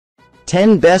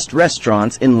10 Best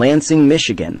Restaurants in Lansing,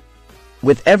 Michigan.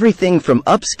 With everything from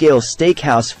upscale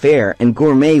steakhouse fare and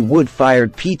gourmet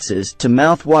wood-fired pizzas to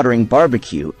mouth-watering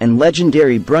barbecue and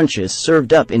legendary brunches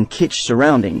served up in kitsch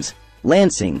surroundings,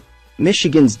 Lansing,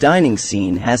 Michigan's dining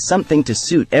scene has something to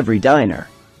suit every diner.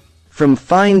 From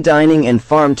fine dining and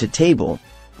farm to table,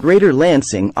 Greater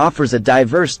Lansing offers a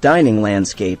diverse dining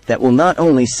landscape that will not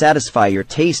only satisfy your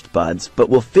taste buds but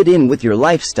will fit in with your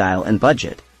lifestyle and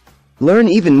budget. Learn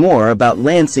even more about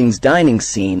Lansing's dining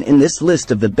scene in this list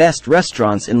of the best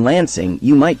restaurants in Lansing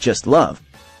you might just love.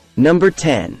 Number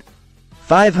 10.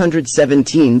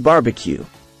 517 Barbecue.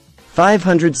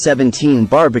 517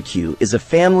 Barbecue is a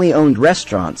family-owned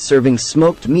restaurant serving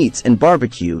smoked meats and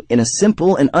barbecue in a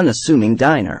simple and unassuming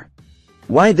diner.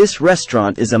 Why this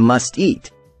restaurant is a must-eat?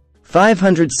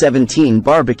 517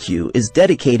 Barbecue is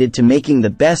dedicated to making the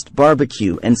best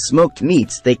barbecue and smoked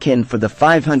meats they can for the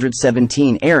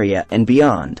 517 area and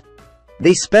beyond.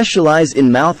 They specialize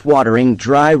in mouth-watering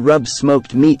dry rub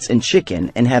smoked meats and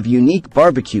chicken and have unique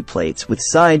barbecue plates with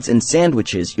sides and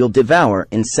sandwiches you'll devour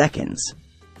in seconds.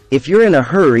 If you're in a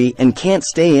hurry and can't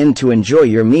stay in to enjoy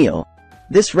your meal,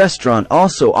 this restaurant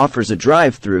also offers a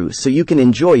drive-thru so you can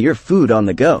enjoy your food on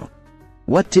the go.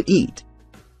 What to eat?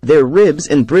 Their ribs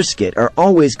and brisket are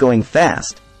always going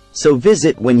fast, so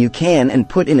visit when you can and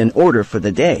put in an order for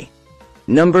the day.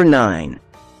 Number 9.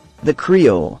 The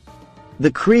Creole. The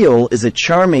Creole is a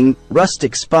charming,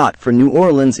 rustic spot for New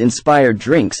Orleans-inspired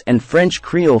drinks and French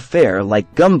Creole fare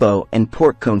like gumbo and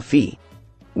pork confit.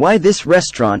 Why this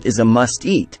restaurant is a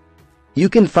must-eat? You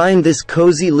can find this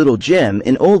cozy little gem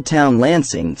in Old Town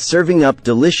Lansing serving up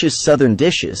delicious southern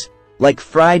dishes, like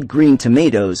fried green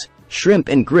tomatoes, shrimp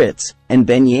and grits, and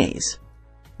beignets.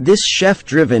 This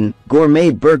chef-driven,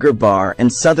 gourmet burger bar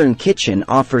and southern kitchen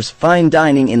offers fine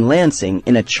dining in Lansing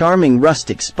in a charming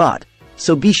rustic spot,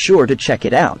 so be sure to check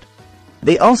it out.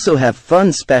 They also have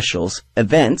fun specials,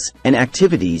 events, and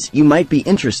activities you might be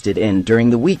interested in during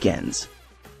the weekends.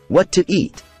 What to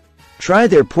eat? Try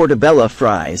their portobello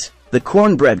fries, the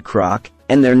cornbread crock,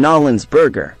 and their Nolans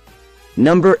burger.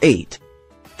 Number 8.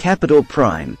 Capital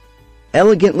Prime.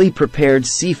 Elegantly prepared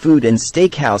seafood and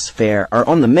steakhouse fare are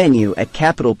on the menu at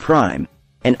Capital Prime,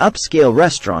 an upscale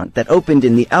restaurant that opened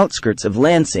in the outskirts of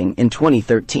Lansing in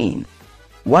 2013.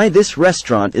 Why this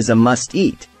restaurant is a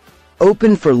must-eat?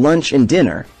 Open for lunch and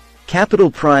dinner,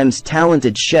 Capital Prime's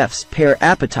talented chefs pair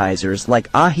appetizers like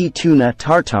ahi tuna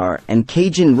tartare and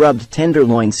Cajun rubbed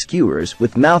tenderloin skewers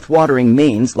with mouth-watering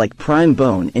mains like prime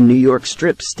bone and New York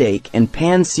strip steak and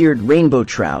pan-seared rainbow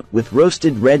trout with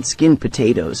roasted red skin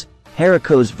potatoes,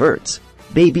 haricots verts,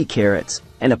 baby carrots,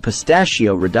 and a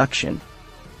pistachio reduction.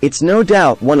 It's no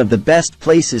doubt one of the best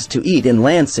places to eat in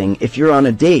Lansing if you're on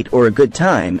a date or a good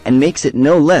time, and makes it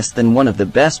no less than one of the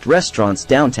best restaurants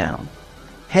downtown.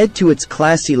 Head to its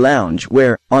classy lounge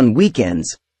where, on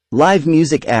weekends, live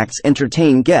music acts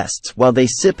entertain guests while they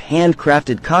sip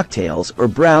handcrafted cocktails or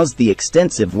browse the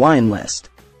extensive wine list.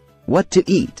 What to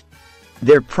eat?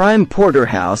 Their prime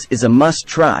porterhouse is a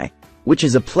must-try, which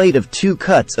is a plate of 2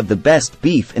 cuts of the best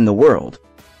beef in the world.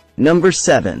 Number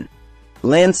 7.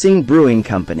 Lansing Brewing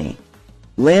Company.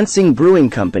 Lansing Brewing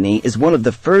Company is one of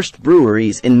the first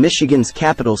breweries in Michigan's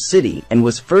capital city and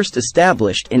was first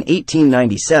established in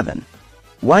 1897.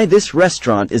 Why this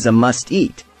restaurant is a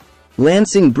must-eat?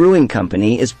 Lansing Brewing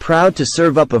Company is proud to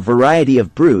serve up a variety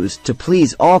of brews to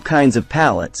please all kinds of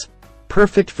palates,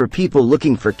 perfect for people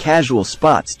looking for casual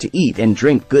spots to eat and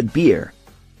drink good beer.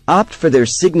 Opt for their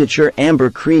signature amber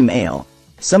cream ale,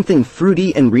 something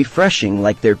fruity and refreshing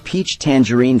like their peach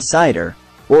tangerine cider,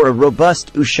 or a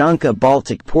robust Ushanka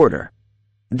Baltic porter.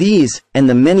 These, and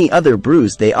the many other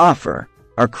brews they offer,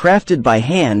 are crafted by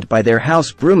hand by their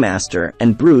house brewmaster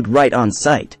and brewed right on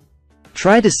site.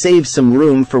 Try to save some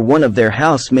room for one of their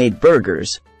house-made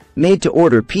burgers,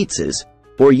 made-to-order pizzas,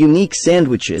 or unique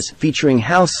sandwiches featuring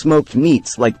house-smoked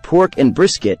meats like pork and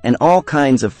brisket and all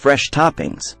kinds of fresh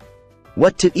toppings.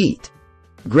 What to eat?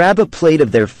 Grab a plate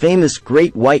of their famous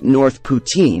Great White North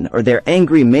poutine or their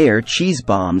Angry Mayor cheese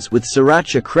bombs with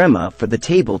sriracha crema for the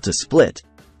table to split.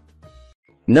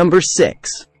 Number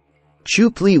 6.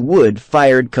 Chupli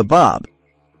Wood-Fired Kebab.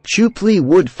 Chupli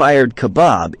Wood-Fired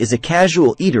Kebab is a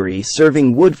casual eatery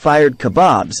serving wood-fired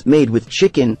kebabs made with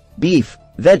chicken, beef,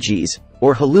 veggies,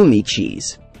 or halloumi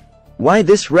cheese. Why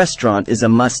this restaurant is a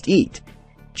must-eat?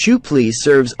 Chupli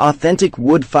serves authentic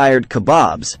wood-fired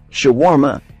kebabs,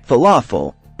 shawarma,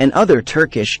 falafel, and other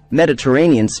Turkish,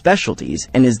 Mediterranean specialties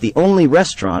and is the only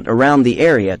restaurant around the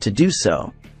area to do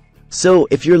so. So,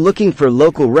 if you're looking for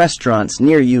local restaurants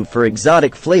near you for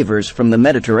exotic flavors from the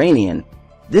Mediterranean,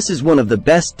 this is one of the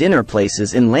best dinner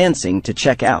places in Lansing to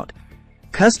check out.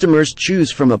 Customers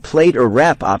choose from a plate or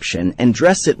wrap option and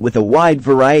dress it with a wide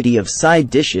variety of side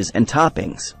dishes and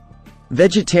toppings.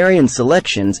 Vegetarian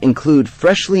selections include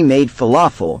freshly made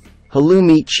falafel,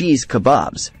 halloumi cheese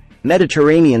kebabs,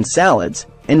 Mediterranean salads,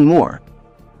 and more.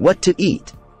 What to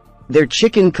eat? Their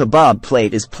chicken kebab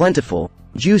plate is plentiful,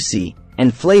 juicy,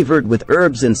 and flavored with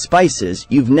herbs and spices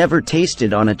you've never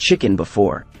tasted on a chicken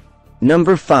before.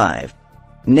 Number 5.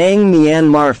 Nang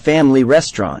Myanmar Family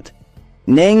Restaurant.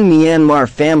 Nang Myanmar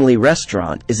Family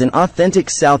Restaurant is an authentic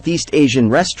Southeast Asian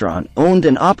restaurant owned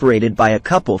and operated by a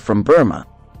couple from Burma.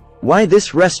 Why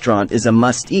this restaurant is a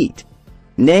must-eat?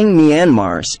 Nang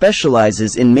Myanmar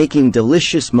specializes in making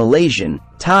delicious Malaysian,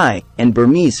 Thai, and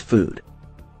Burmese food.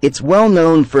 It's well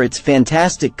known for its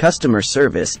fantastic customer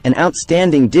service and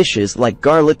outstanding dishes like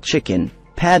garlic chicken,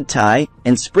 pad thai,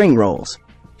 and spring rolls.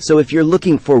 So if you're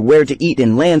looking for where to eat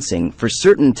in Lansing for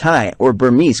certain Thai or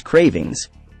Burmese cravings,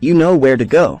 you know where to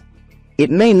go.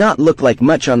 It may not look like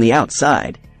much on the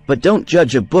outside, but don't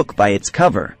judge a book by its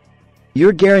cover.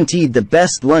 You're guaranteed the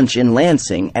best lunch in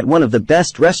Lansing at one of the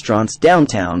best restaurants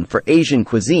downtown for Asian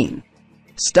cuisine.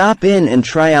 Stop in and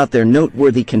try out their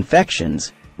noteworthy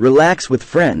confections, relax with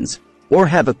friends, or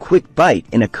have a quick bite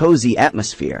in a cozy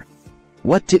atmosphere.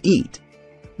 What to eat?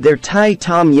 Their Thai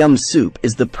Tom Yum soup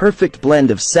is the perfect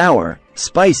blend of sour,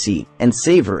 spicy, and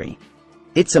savory.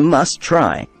 It's a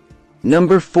must-try.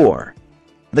 Number 4.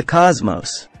 The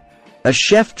Cosmos. A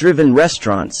chef-driven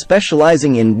restaurant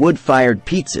specializing in wood-fired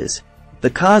pizzas, the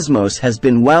Cosmos has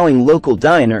been wowing local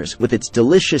diners with its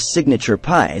delicious signature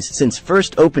pies since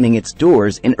first opening its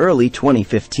doors in early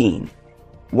 2015.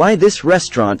 Why this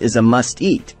restaurant is a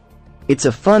must-eat? It's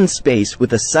a fun space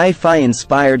with a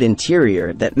sci-fi-inspired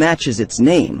interior that matches its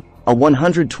name, a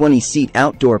 120-seat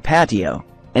outdoor patio,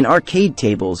 and arcade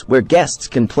tables where guests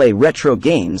can play retro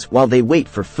games while they wait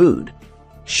for food.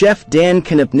 Chef Dan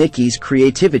Konopnicki's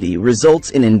creativity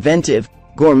results in inventive,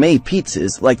 gourmet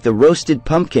pizzas like the roasted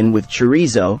pumpkin with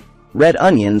chorizo, red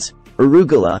onions,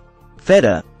 arugula,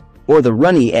 feta, or the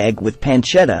runny egg with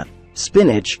pancetta,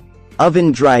 spinach,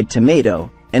 oven-dried tomato,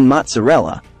 and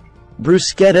mozzarella.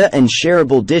 Bruschetta and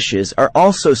shareable dishes are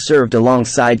also served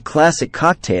alongside classic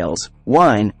cocktails,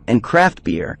 wine, and craft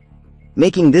beer,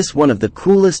 making this one of the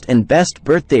coolest and best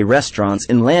birthday restaurants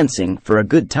in Lansing for a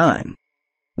good time.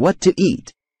 What to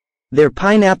eat? Their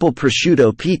pineapple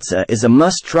prosciutto pizza is a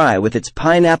must-try with its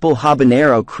pineapple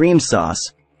habanero cream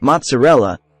sauce,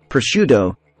 mozzarella,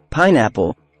 prosciutto,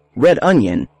 pineapple, red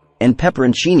onion, and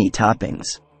pepperoncini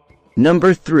toppings.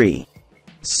 Number 3.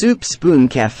 Soup Spoon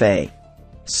Cafe.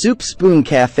 Soup Spoon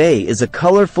Cafe is a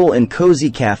colorful and cozy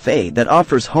cafe that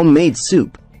offers homemade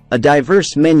soup, a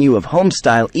diverse menu of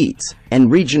home-style eats,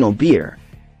 and regional beer.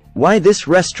 Why this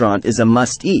restaurant is a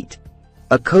must-eat?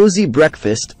 A cozy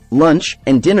breakfast, lunch,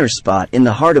 and dinner spot in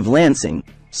the heart of Lansing,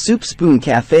 Soup Spoon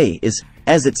Cafe is,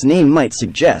 as its name might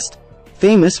suggest,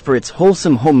 famous for its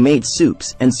wholesome homemade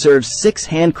soups and serves 6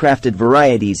 handcrafted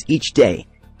varieties each day,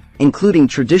 including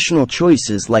traditional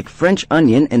choices like French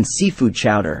onion and seafood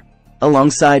chowder,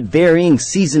 alongside varying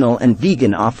seasonal and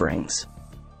vegan offerings.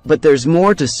 But there's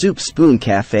more to Soup Spoon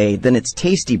Cafe than its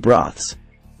tasty broths.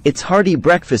 Its hearty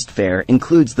breakfast fare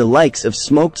includes the likes of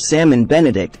smoked salmon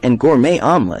Benedict and gourmet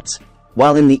omelets,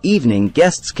 while in the evening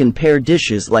guests can pair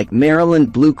dishes like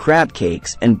Maryland blue crab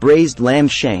cakes and braised lamb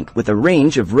shank with a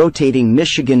range of rotating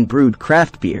Michigan-brewed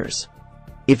craft beers.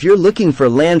 If you're looking for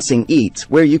Lansing eats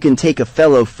where you can take a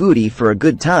fellow foodie for a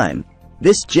good time,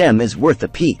 this gem is worth a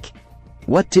peek.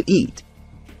 What to eat?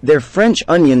 Their French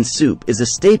onion soup is a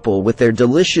staple with their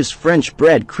delicious French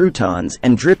bread croutons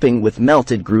and dripping with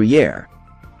melted Gruyere.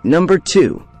 Number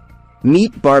 2.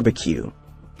 Meat Barbecue.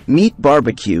 Meat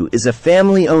Barbecue is a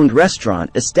family-owned restaurant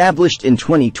established in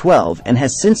 2012 and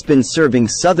has since been serving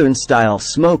Southern-style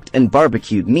smoked and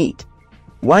barbecued meat.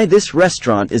 Why this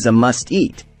restaurant is a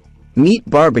must-eat? Meat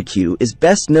Barbecue is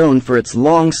best known for its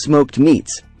long smoked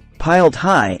meats, piled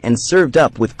high and served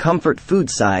up with comfort food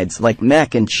sides like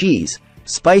mac and cheese,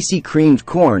 spicy creamed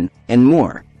corn, and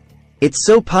more. It's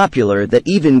so popular that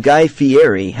even Guy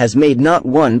Fieri has made not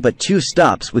 1 but 2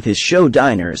 stops with his show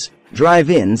diners,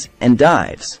 drive-ins, and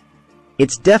dives.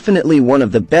 It's definitely one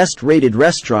of the best-rated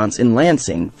restaurants in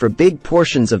Lansing for big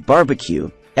portions of barbecue,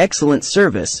 excellent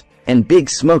service, and big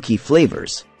smoky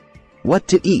flavors. What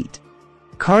to eat?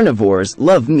 Carnivores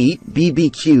love meat,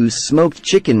 BBQs, smoked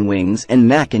chicken wings, and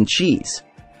mac and cheese.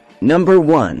 Number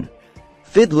 1.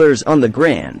 Fiddler's on the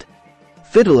Grand.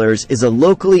 Fiddler's is a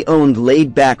locally owned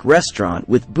laid-back restaurant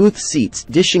with booth seats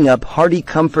dishing up hearty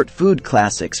comfort food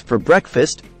classics for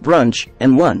breakfast, brunch,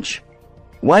 and lunch.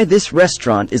 Why this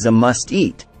restaurant is a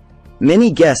must-eat?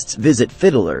 Many guests visit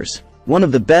Fiddler's, one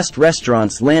of the best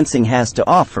restaurants Lansing has to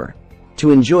offer,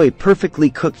 to enjoy perfectly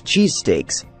cooked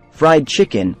cheesesteaks, fried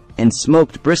chicken, and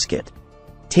smoked brisket.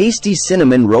 Tasty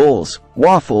cinnamon rolls,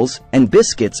 waffles, and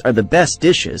biscuits are the best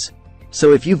dishes,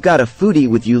 so if you've got a foodie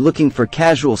with you looking for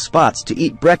casual spots to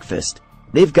eat breakfast,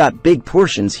 they've got big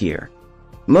portions here.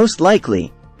 Most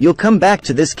likely, you'll come back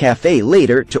to this cafe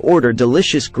later to order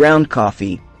delicious ground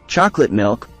coffee, chocolate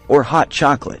milk, or hot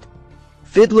chocolate.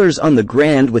 Fiddler's on the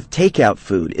Grand with takeout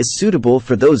food is suitable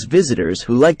for those visitors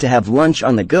who like to have lunch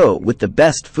on the go with the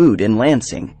best food in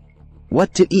Lansing.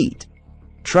 What to eat?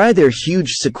 Try their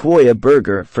huge Sequoia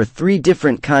burger for 3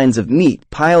 different kinds of meat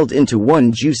piled into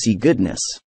one juicy goodness.